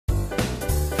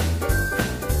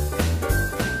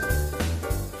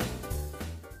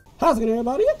How's it going,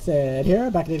 everybody? It's Ed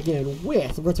here, back at it again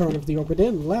with Return of the Obra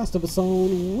Dinn. Last episode,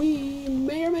 we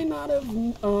may or may not have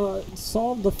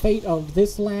solved the fate of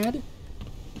this lad,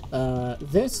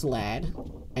 and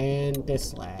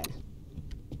this lad.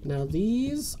 Now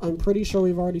these, I'm pretty sure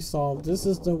we've already solved. This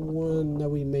is the one that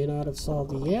we may not have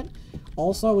solved yet.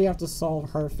 Also, we have to solve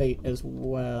her fate as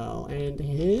well. And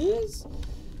his?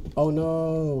 Oh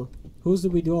no. Whose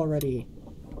did we do already?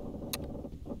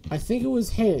 I think it was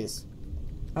his.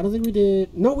 I don't think we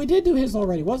did. No, we did do his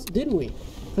already, didn't we?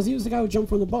 Because he was the guy who jumped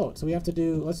from the boat. So we have to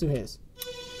do. Let's do his.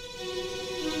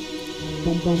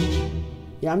 Boom, boom.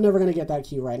 Yeah, I'm never gonna get that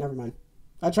cue right. Never mind.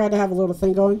 I tried to have a little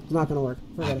thing going. It's not gonna work.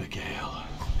 Forget it. Abigail,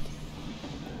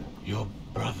 your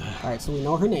brother. All right, so we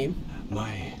know her name.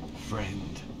 My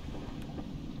friend.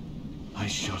 I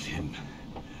shot him.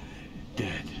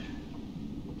 Dead.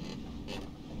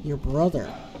 Your brother.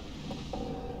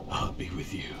 I'll be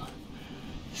with you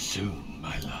soon,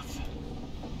 my love.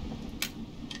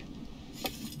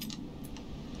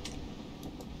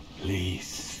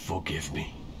 Please forgive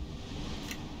me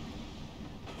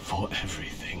for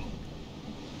everything.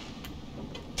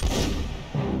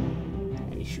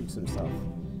 And he shoots himself.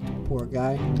 Poor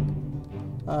guy.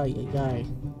 Oh, you guy.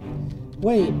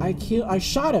 Wait, I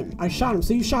shot him.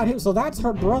 So you shot him. So that's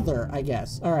her brother, I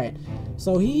guess. All right.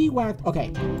 So he whacked.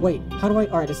 Okay. Wait. How do I?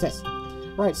 All right. It's this.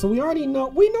 Right. So we already know.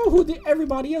 We know who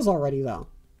everybody is already, though.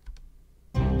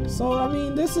 So I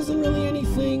mean, this isn't really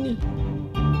anything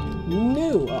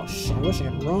new. Oh shit! I wish I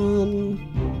could run.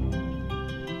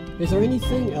 Is there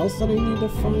anything else that I need to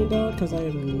find out? Because I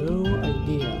have no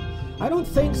idea. I don't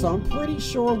think so. I'm pretty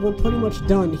sure we're pretty much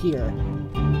done here.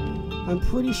 I'm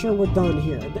pretty sure we're done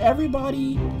here.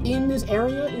 Everybody in this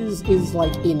area is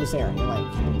like in this area.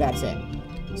 Like that's it.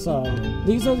 So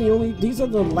these are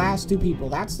the last two people.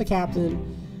 That's the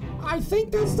captain. I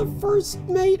think that's the first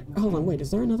mate. Hold on, wait,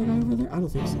 is there another guy over there? I don't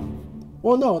think so.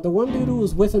 Well, no, the one dude who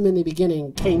was with him in the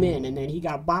beginning came in and then he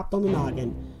got bopped on the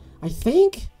noggin. I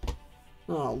think.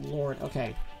 Oh Lord,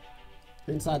 okay.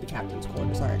 Inside the captain's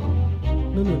quarters. All right. No.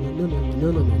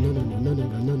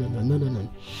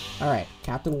 All right,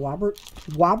 Captain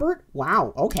Wobbert.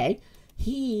 Wow. Okay.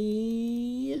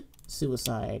 He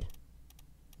suicide.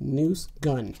 Noose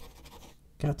gun.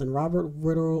 Captain Robert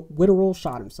Witterell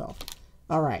shot himself.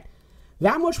 All right.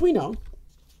 That much we know.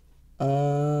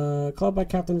 Clubbed by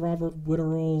Captain Robert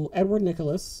Witterell. Edward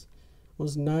Nicholas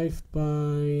was knifed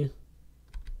by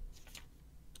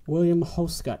William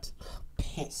Hoscott.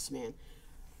 Piss, man.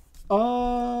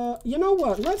 You know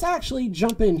what? Let's actually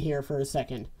jump in here for a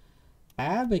second.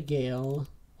 Abigail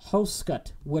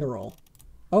Hoscott Witterell.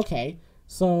 Okay,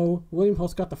 so William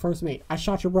Hoscott, the first mate. I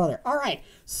shot your brother. All right,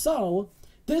 so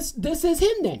this is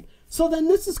him then. So then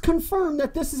this is confirmed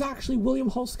that this is actually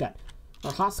William Hoscott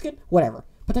or Hoscott, whatever.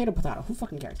 Potato, potato. Who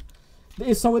fucking cares?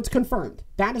 So it's confirmed.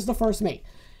 That is the first mate.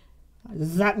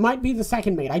 That might be the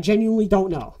second mate. I genuinely don't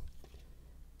know.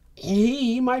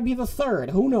 He might be the third.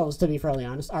 Who knows, to be fairly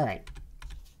honest. All right.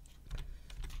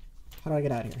 How do I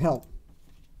get out of here? Help.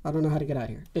 I don't know how to get out of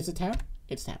here. Is it tab?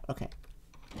 It's tab. Okay.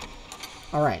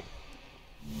 All right.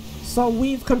 So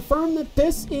we've confirmed that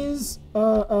this is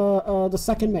the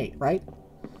second mate, right?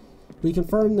 We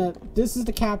confirmed that this is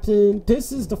the captain.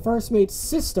 This is the first mate's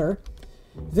sister.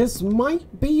 This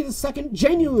might be the second.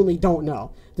 Genuinely don't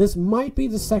know. This might be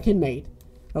the second mate.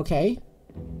 Okay.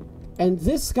 And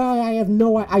this guy,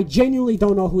 I genuinely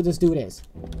don't know who this dude is.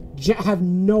 I have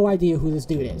no idea who this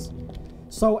dude is.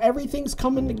 So everything's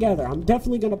coming together. I'm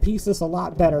definitely going to piece this a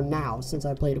lot better now since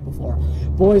I played it before.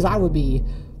 Boys, I would be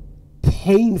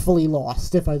painfully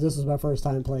lost if this was my first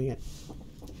time playing it.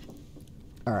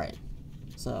 Alright.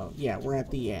 So, yeah, we're at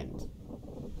the end.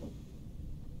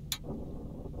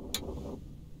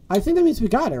 I think that means we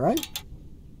got it, right?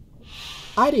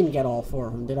 I didn't get all four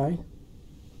of them, did I?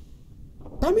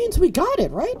 That means we got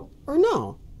it, right? Or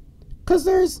no? Cause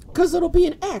it'll be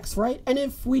an X, right? And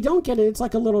if we don't get it, it's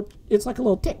like a little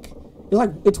tick.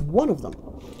 It's one of them.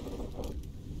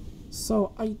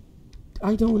 So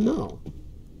I don't know.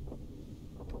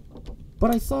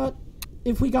 But I thought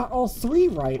if we got all three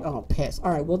right, oh piss.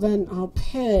 All right, well then, oh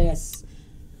piss.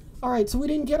 All right, so we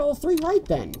didn't get all three right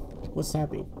then. What's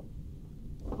happening?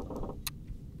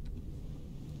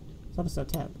 How does that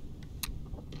tab?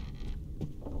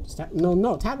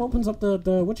 No, tab opens up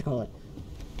the what you call it.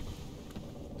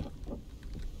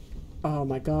 Oh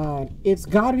my god. It's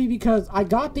gotta be because I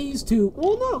got these two.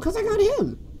 Well, no, because I got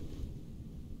him.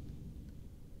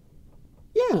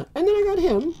 Yeah, and then I got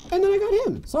him, and then I got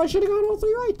him. So I should have got all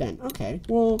three right then. Okay,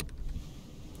 well,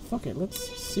 fuck it. Let's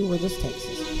see where this takes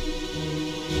us.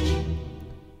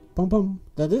 Boom, boom.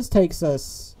 Now this takes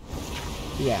us.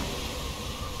 Yeah.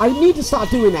 I need to stop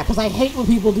doing that, because I hate when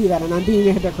people do that, and I'm being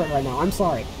a hypocrite right now. I'm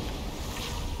sorry.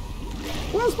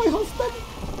 Where's my husband?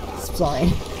 Sorry.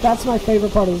 That's my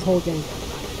favorite part of this whole game.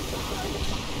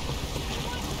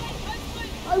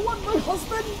 I want my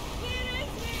husband!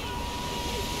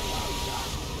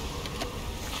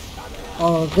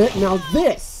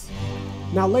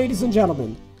 Now ladies and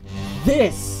gentlemen,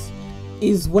 this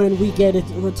is when we get a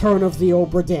return of the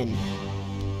Obra Dinn.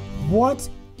 What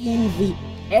in the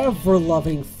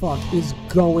ever-loving fuck is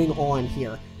going on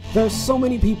here? There's so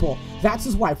many people. That's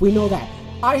his wife, we know that.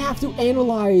 I have to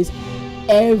analyze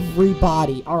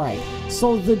everybody. Alright,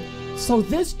 so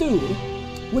this dude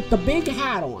with the big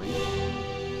hat on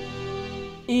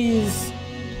is...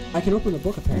 I can open the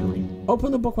book, apparently.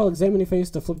 Open the book while examining face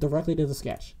to flip directly to the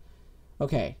sketch.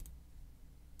 Okay.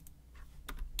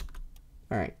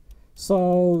 Alright.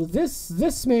 So,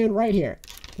 this man right here,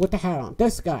 with the hat on,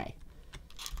 this guy.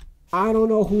 I don't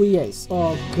know who he is.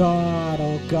 Oh god,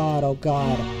 oh god, oh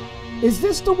god. Is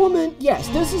this the woman? Yes,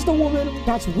 this is the woman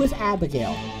that's with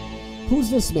Abigail. Who's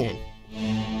this man?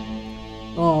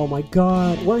 Oh my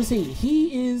god. Where is he?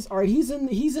 He is... Alright, he's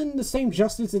in the same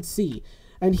Justice at Sea.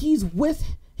 And he's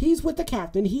with the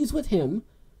captain. He's with him.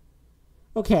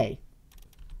 Okay.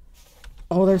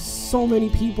 Oh, there's so many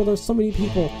people. There's so many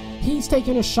people. He's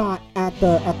taking a shot at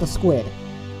the squid.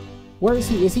 Where is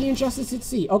he? Is he in Justice at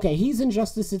Sea? Okay, he's in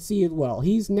Justice at Sea as well.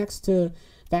 He's next to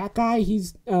that guy.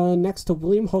 He's next to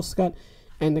William Hoscott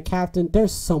and the captain.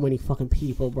 There's so many fucking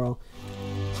people, bro.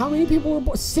 How many people were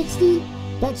born? 60?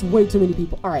 That's way too many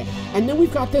people. Alright, and then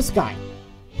we've got this guy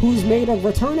who's made a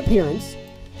return appearance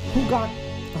who got...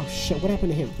 Oh shit, what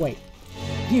happened to him? Wait.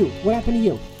 You, what happened to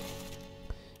you?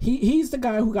 He's the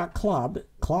guy who got clubbed.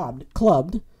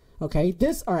 Okay,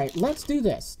 alright, let's do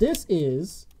this.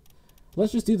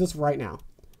 Let's just do this right now.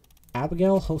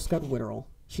 Abigail Hoscott Witterell.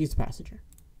 She's the passenger.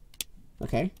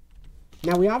 Okay?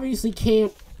 Now, we obviously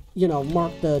can't, you know,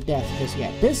 mark the death just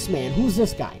yet. This man, who's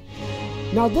this guy?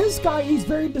 Now, this guy, he's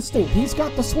very distinct. He's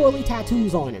got the swirly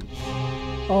tattoos on him.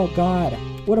 Oh, God.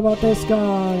 What about this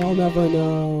guy? I'll never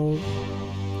know.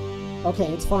 Okay,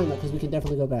 it's fine, though, because we can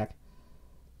definitely go back.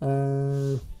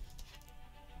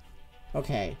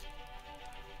 Okay.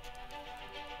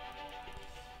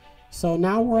 So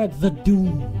now we're at the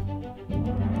Doom.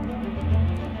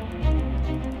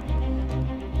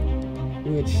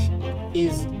 Which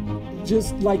is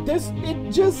just like this.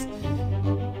 It just...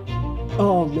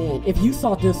 Oh man, if you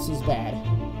thought this was bad.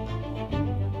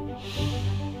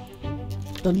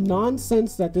 The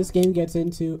nonsense that this game gets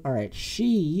into. Alright,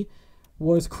 she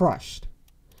was crushed.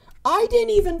 I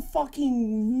didn't even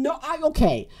fucking know.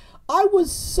 Okay. I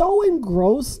was so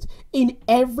engrossed in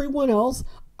everyone else,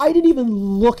 I didn't even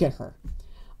look at her.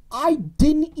 I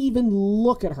didn't even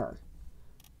look at her.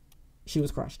 She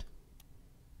was crushed.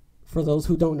 For those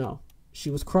who don't know, she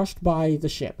was crushed by the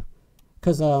ship.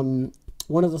 Because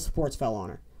one of the supports fell on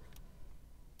her.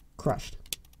 Crushed.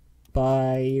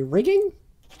 By rigging?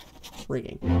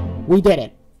 Rigging. We did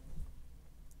it.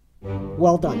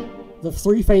 Well done. The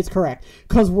 3 fates correct.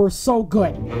 Because we're so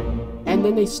good. And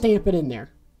then they stamp it in there.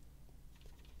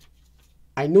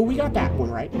 I knew we got that one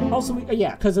right. Also,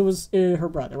 yeah, because it was her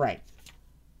brother, right.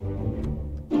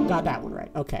 Got that one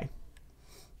right. Okay.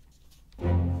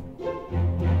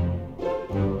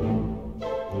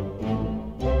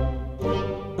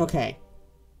 Okay.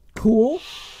 Cool.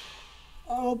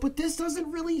 Oh, but this doesn't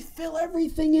really fill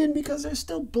everything in because there's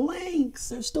still blanks.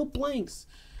 There's still blanks.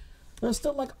 There's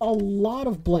still like a lot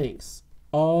of blanks.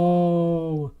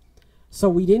 Oh. So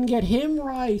we didn't get him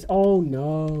right. Oh,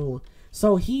 no.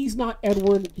 So he's not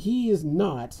Edward. He is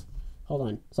not. Hold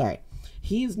on. Sorry.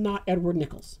 He's not Edward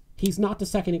Nichols. He's not the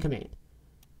second in command.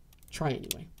 Try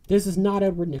anyway. This is not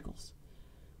Edward Nichols.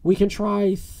 We can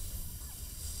try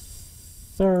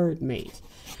third mate.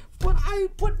 But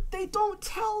they don't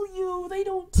tell you. They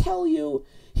don't tell you.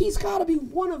 He's got to be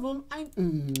one of them.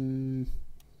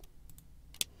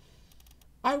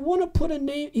 I want to put a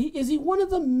name. Is he one of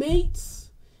the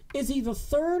mates? Is he the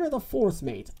third or the fourth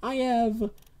mate? I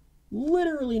have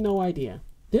literally no idea.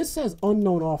 This says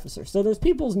unknown officer. So there's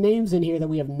people's names in here that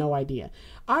we have no idea.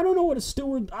 I don't know what a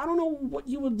steward... I don't know what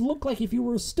you would look like if you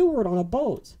were a steward on a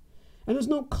boat. And there's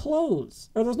no clothes.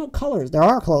 Or there's no colors. There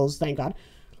are clothes, thank God.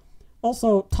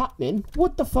 Also, topman.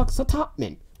 What the fuck's a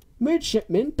topman?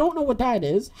 Midshipman. Don't know what that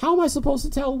is. How am I supposed to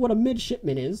tell what a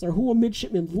midshipman is? Or who a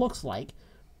midshipman looks like?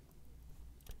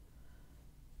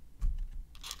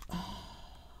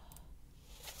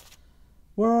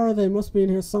 Where are they? Must be in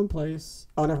here someplace.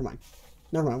 Oh, never mind.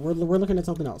 Never mind. We're looking at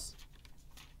something else.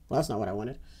 Well, that's not what I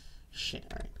wanted. Shit.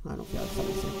 All right. I don't feel like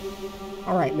something.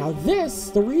 All right. Now this,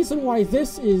 the reason why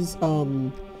this is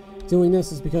doing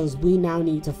this is because we now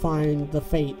need to find the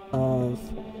fate of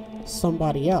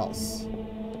somebody else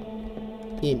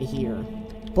in here.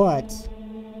 But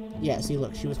yeah, see,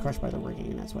 look, she was crushed by the rigging,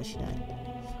 and that's why she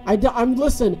died.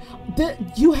 Listen,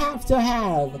 you have to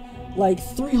have like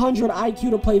 300 IQ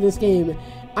to play this game.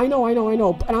 I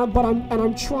know, but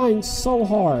I'm trying so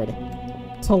hard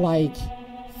to like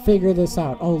figure this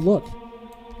out. Oh, look.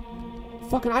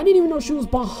 Fucking, I didn't even know she was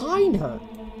behind her.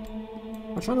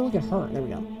 I'm trying to look at her. There we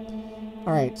go.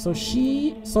 Alright, so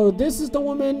this is the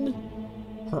woman.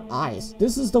 Her eyes.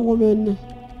 This is the woman.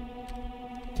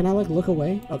 Can I, like, look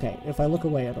away? Okay, if I look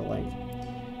away, it'll, like.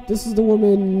 This is the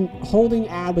woman holding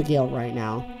Abigail right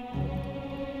now.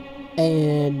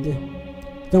 And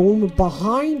the woman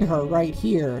behind her right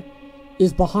here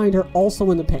is behind her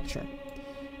also in the picture.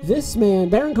 This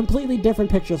man, they're in completely different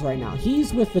pictures right now.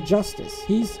 He's with the Justice.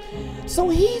 So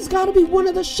he's got to be one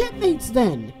of the shipmates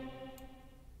then.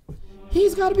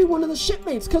 He's got to be one of the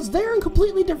shipmates, because they're in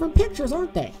completely different pictures,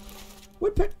 aren't they?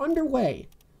 What underway?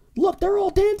 Look, they're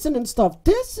all dancing and stuff.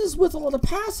 This is with all the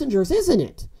passengers, isn't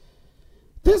it?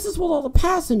 This is with all the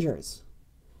passengers.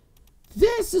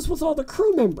 This is with all the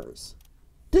crew members.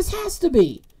 This has to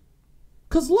be.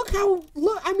 Because look,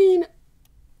 I mean,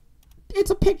 it's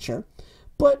a picture,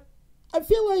 but I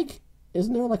feel like,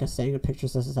 isn't there like a saying, a picture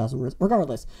says 1,000 words?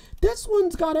 Regardless, this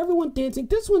one's got everyone dancing.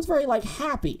 This one's very, like,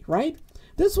 happy, right?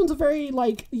 This one's a very,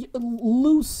 like,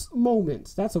 loose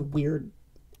moment. That's a weird,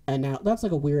 and now that's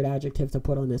like a weird adjective to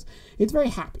put on this. It's very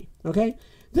happy, okay?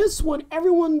 This one,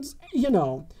 everyone's, you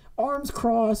know, arms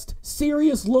crossed,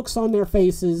 serious looks on their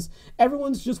faces.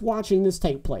 Everyone's just watching this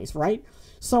take place, right?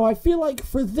 So I feel like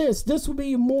for this would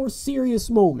be a more serious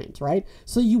moment, right?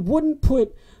 So you wouldn't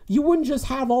just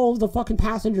have all of the fucking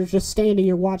passengers just standing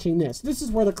here watching this. This is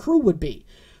where the crew would be.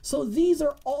 So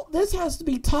this has to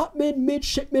be top men,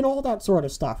 midshipmen, all that sort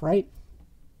of stuff, right?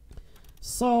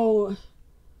 So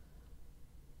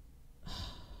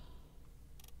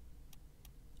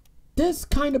this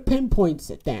kind of pinpoints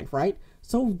it then, right?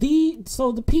 So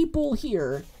the people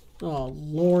here, oh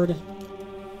Lord.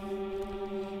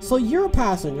 So you're a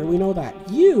passenger, we know that.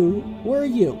 Where are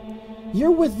you?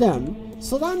 You're with them.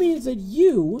 So that means that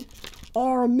you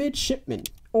are a midshipman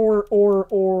or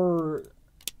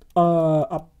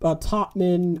a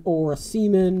topman or a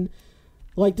seaman.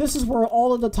 Like, this is where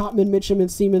all of the topmen, midshipmen,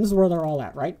 seamen, this is where they're all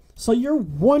at, right? So you're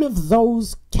one of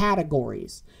those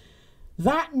categories.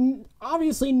 That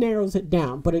obviously narrows it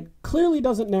down, but it clearly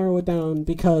doesn't narrow it down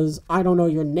because I don't know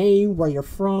your name, where you're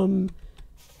from,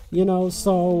 you know,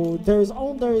 so there's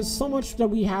so much that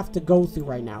we have to go through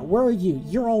right now. Where are you?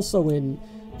 You're also in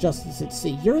Justice at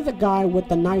Sea. You're the guy with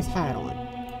the nice hat on.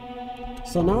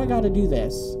 So now I gotta do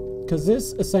this, because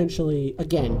this essentially,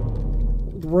 again,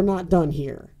 we're not done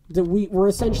here. We're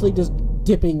essentially just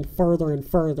dipping further and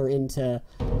further into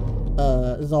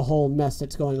the whole mess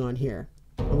that's going on here.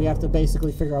 And we have to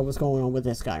basically figure out what's going on with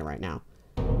this guy right now.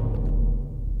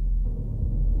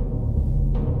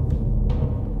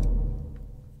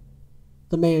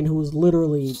 The man who was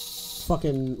literally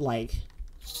fucking, like,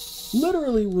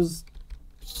 literally was...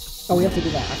 Oh, we have to do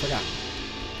that. I forgot.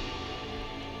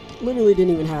 Literally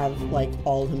didn't even have, like,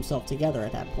 all of himself together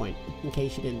at that point, in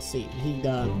case you didn't see. He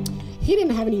didn't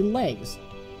have any legs.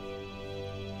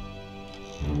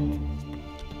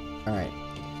 Alright.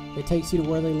 It takes you to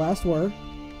where they last were.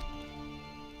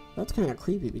 That's kind of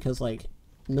creepy because, like,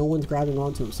 no one's grabbing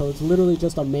onto him. So it's literally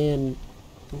just a man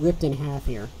ripped in half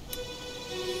here.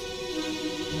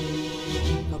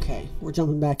 Okay, we're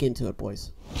jumping back into it,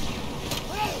 boys.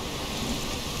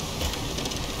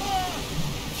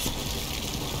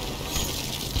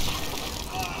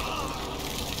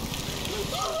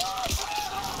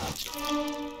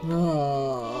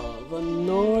 Oh, the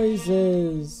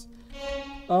noises.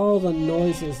 Oh, the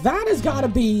noises. That has got to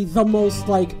be the most,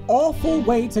 like, awful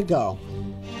way to go.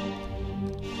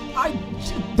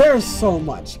 There's so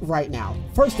much right now.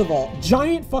 First of all,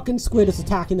 giant fucking squid is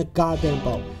attacking the goddamn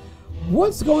boat.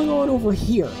 What's going on over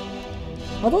here?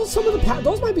 Are those some of the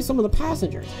those might be some of the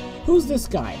passengers. Who's this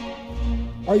guy?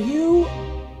 Are you...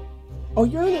 Oh,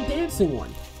 you're in a dancing one.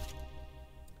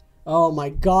 Oh my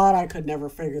god, I could never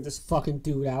figure this fucking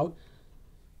dude out.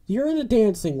 You're in a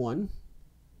dancing one.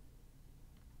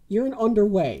 You're in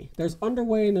underway. There's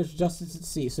underway and there's Justice at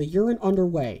Sea. So you're in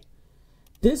underway.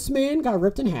 This man got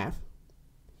ripped in half.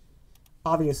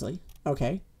 Obviously.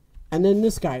 Okay. And then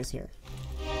this guy's here.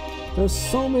 There's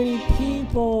so many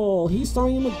people. He's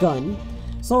throwing him a gun.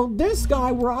 So this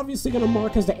guy we're obviously going to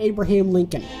mark as the Abraham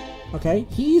Lincoln. Okay?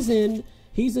 He's in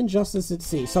Justice at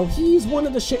Sea. So he's one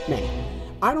of the shipmen.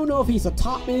 I don't know if he's a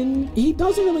topman. He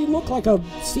doesn't really look like a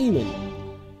seaman.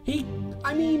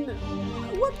 I mean,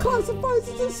 what classifies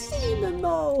as a seaman,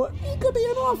 though? He could be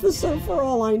an officer for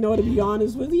all I know, to be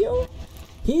honest with you.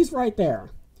 He's right there.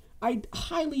 I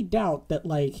highly doubt that,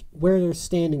 like, where they're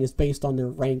standing is based on their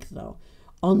rank, though.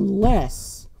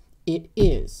 Unless it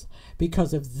is.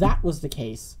 Because if that was the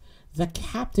case, the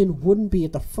captain wouldn't be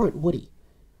at the front, would he?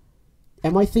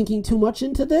 Am I thinking too much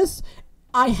into this?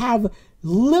 I have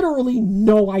literally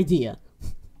no idea.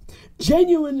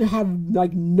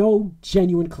 No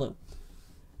genuine clue.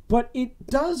 But it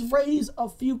does raise a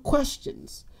few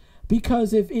questions.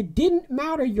 Because if it didn't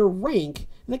matter your rank,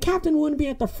 the captain wouldn't be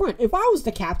at the front. If I was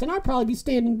the captain, I'd probably be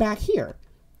standing back here.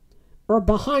 Or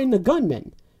behind the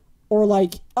gunman. Or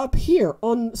like up here,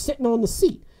 sitting on the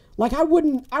seat. Like I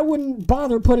wouldn't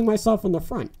bother putting myself in the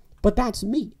front. But that's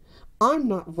me. I'm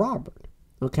not Robert.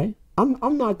 Okay?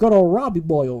 I'm not good old Robbie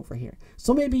boy over here.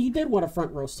 So maybe he did want a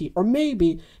front row seat. Or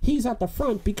maybe he's at the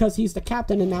front because he's the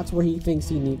captain and that's where he thinks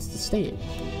he needs to stand.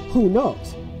 Who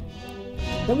knows?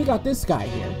 Then we got this guy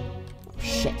here. Oh,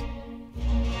 shit.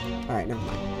 Alright, never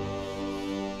mind.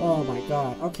 Oh my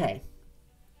god. Okay.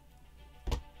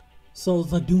 So,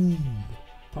 The Doom.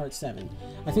 Part 7.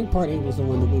 I think Part 8 was the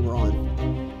one that we were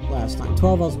on last time.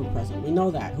 12 of us were present. We know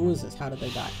that. Who is this? How did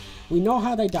they die? We know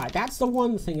how they died. That's the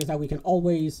one thing is that we can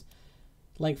always,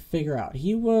 like, figure out.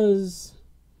 He was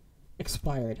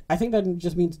expired. I think that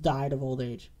just means died of old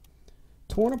age.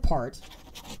 Torn apart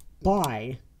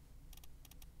by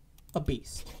a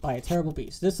beast. By a terrible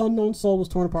beast. This unknown soul was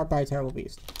torn apart by a terrible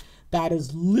beast. That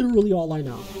is literally all I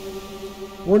know.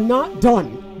 We're not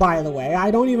done, by the way.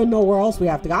 I don't even know where else we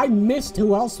have to go. I missed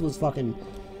who else was fucking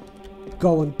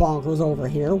going bonkers over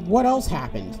here. What else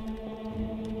happened?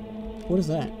 What is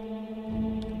that?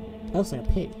 That looks like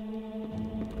a pig.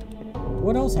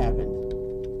 What else happened?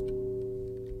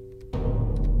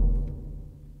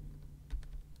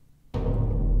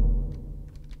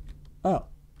 Oh.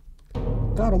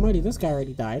 God almighty, this guy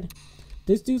already died.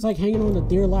 This dude's like hanging on to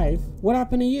dear life. What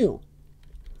happened to you?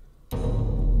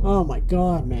 Oh my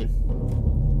god, man.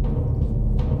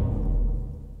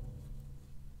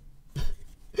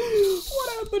 What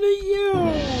happened to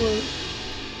you?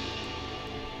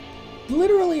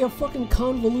 Literally a fucking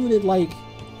convoluted, like...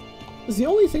 It's the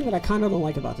only thing that I kind of don't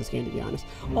like about this game, to be honest.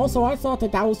 Also, I thought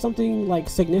that that was something, like,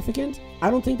 significant.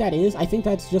 I don't think that is. I think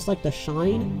that's just, like, the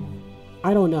shine.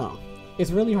 I don't know.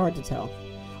 It's really hard to tell.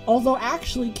 Although,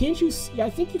 actually, can't you see? I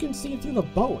think you can see it through the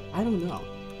boat. I don't know.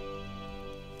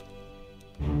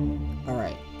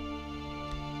 Alright.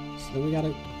 So then we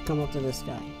gotta come up to this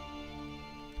guy.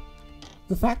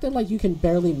 The fact that, like, you can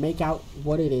barely make out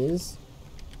what it is,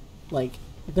 like,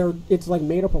 it's, like,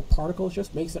 made up of particles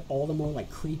just makes it all the more, like,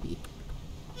 creepy.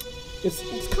 It's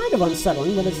kind of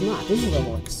unsettling, but it's not. This is a,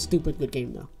 like, stupid good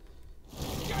game, though.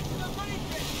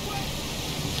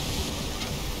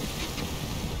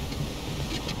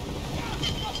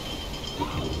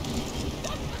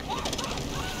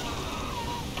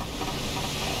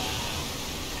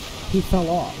 He fell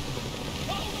off.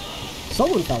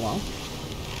 Someone fell off.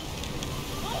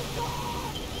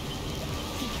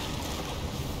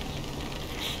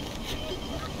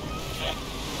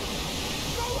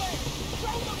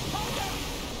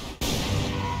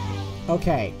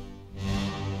 Okay.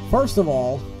 First of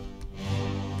all,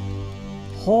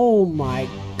 oh my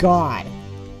god.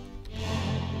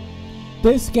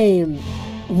 This game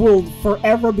will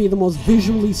forever be the most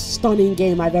visually stunning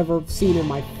game I've ever seen in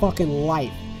my fucking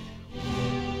life.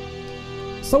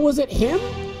 So was it him?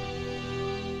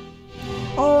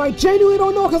 Oh, I genuinely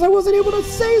don't know because I wasn't able to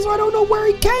say, so I don't know where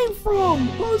he came from.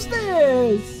 Who's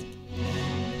this?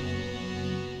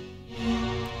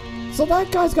 So that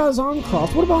guy's got his arm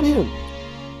crossed. What about him?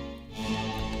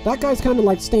 That guy's kind of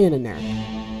like standing there.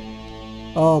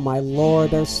 Oh my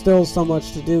lord, there's still so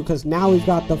much to do because now we've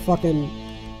got the fucking...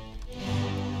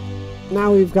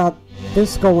 Now we've got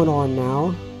this going on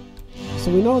now. So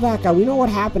we know that guy. We know what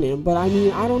happened to him, but I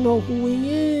mean, I don't know who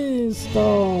he is,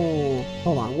 though.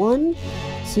 Hold on. 1,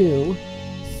 2,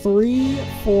 3,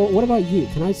 4. What about you?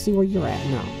 Can I see where you're at?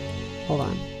 No. Hold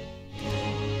on.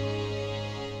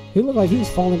 He looked like he was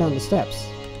falling down the steps.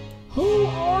 Who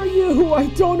are you? I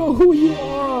don't know who you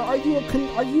are. Are you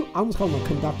I almost called him a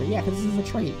conductor. Yeah, because this is a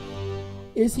train.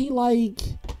 Is he like...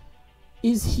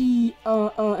 Is he,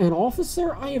 an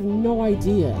officer? I have no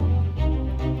idea.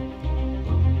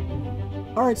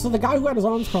 Alright, so the guy who had his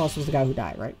arms crossed was the guy who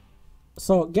died, right?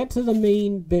 So, get to the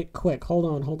main bit quick. Hold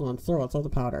on. Throw the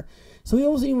powder. So he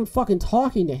wasn't even fucking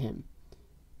talking to him.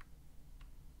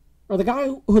 Or the guy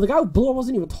who blew up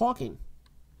wasn't even talking.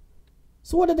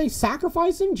 So what, did they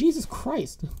sacrifice him? Jesus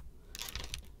Christ.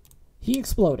 He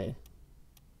exploded.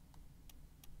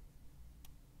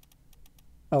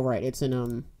 Oh, right, it's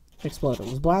in, Exploded.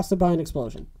 Was blasted by an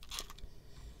explosion.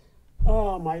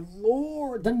 Oh my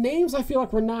lord. The names I feel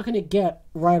like we're not going to get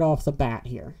right off the bat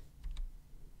here.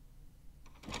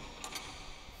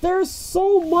 There's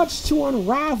so much to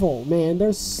unravel, man.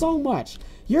 There's so much.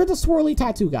 You're the swirly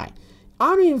tattoo guy.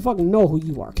 I don't even fucking know who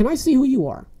you are. Can I see who you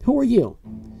are? Who are you?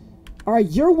 Alright,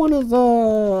 you're one of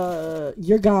the...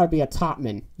 You gotta be a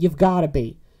topman. You've gotta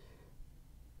be.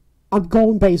 I'm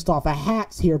going based off of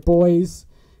hats here, boys.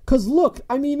 Because look,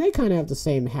 I mean, they kind of have the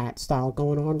same hat style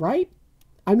going on, right?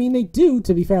 I mean, they do,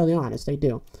 to be fairly honest. They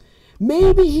do.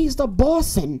 Maybe he's the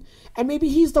bossin. And maybe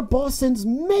he's the bossin's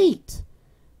mate.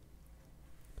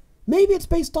 Maybe it's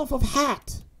based off of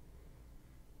hat.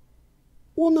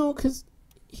 Well, no, because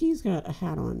he's got a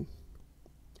hat on.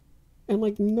 And,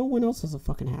 like, no one else has a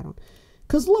fucking hat on.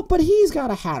 Because, look, but he's got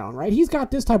a hat on, right? He's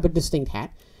got this type of distinct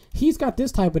hat. He's got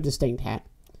this type of distinct hat.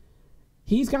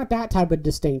 He's got that type of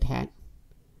distinct hat.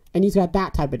 And he's got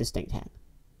that type of distinct hat.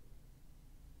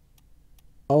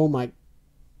 Oh, my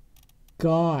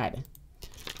God.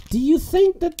 Do you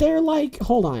think that they're, like...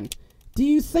 Hold on. Do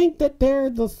you think that they're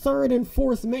the third and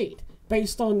fourth mate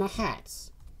based on the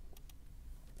hats?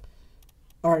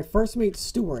 Alright, first mate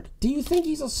steward. Do you think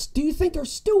do you think they're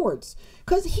stewards?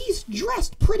 Because he's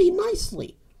dressed pretty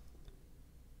nicely.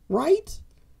 Right?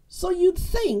 So you'd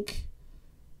think...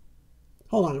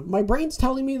 Hold on. My brain's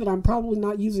telling me that I'm probably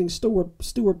not using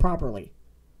steward properly.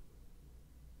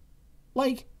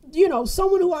 Like, you know,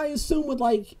 someone who I assume would,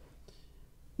 like...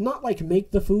 Not, like,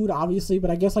 make the food, obviously, but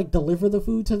I guess, like, deliver the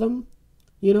food to them.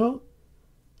 You know?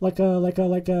 An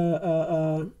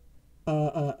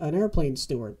airplane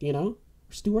steward, you know?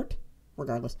 Steward?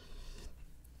 Regardless.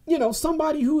 You know,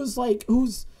 somebody who is, like,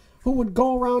 who would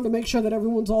go around to make sure that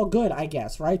everyone's all good, I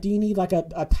guess, right? Do you need, like,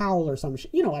 a towel or some shit?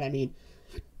 You know what I mean?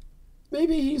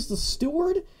 Maybe he's the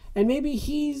steward, and maybe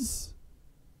he's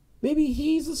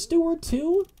a steward,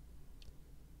 too?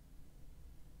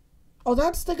 Oh,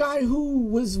 that's the guy who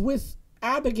was with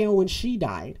Abigail when she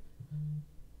died.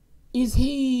 Is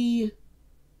he...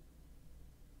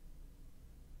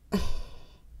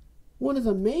 one of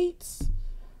the mates?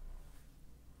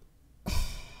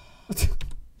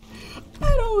 I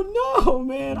don't know,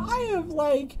 man. I have,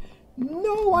 like,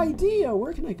 no idea.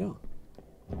 Where can I go?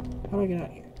 How do I get out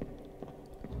of here?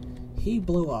 He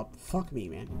blew up. Fuck me,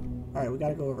 man. Alright, we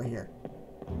gotta go over here.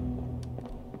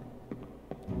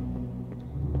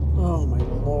 Oh, my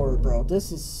lord, bro.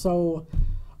 This is so...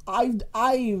 Alright,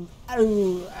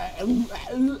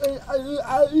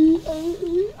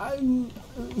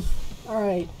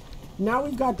 now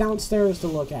we've got downstairs to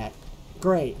look at.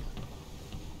 Great.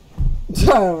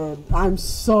 I'm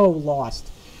so lost.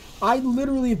 I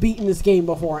literally have beaten this game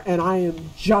before, and I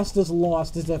am just as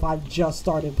lost as if I've just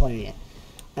started playing it.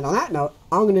 And on that note,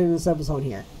 I'm going to end this episode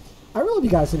here. I really hope you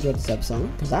guys enjoyed this episode,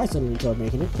 because I certainly enjoyed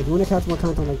making it. If you want to catch more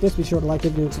content like this, be sure to like the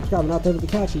video and subscribe. And out there to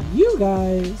catch you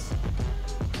guys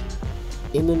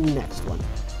in the next one.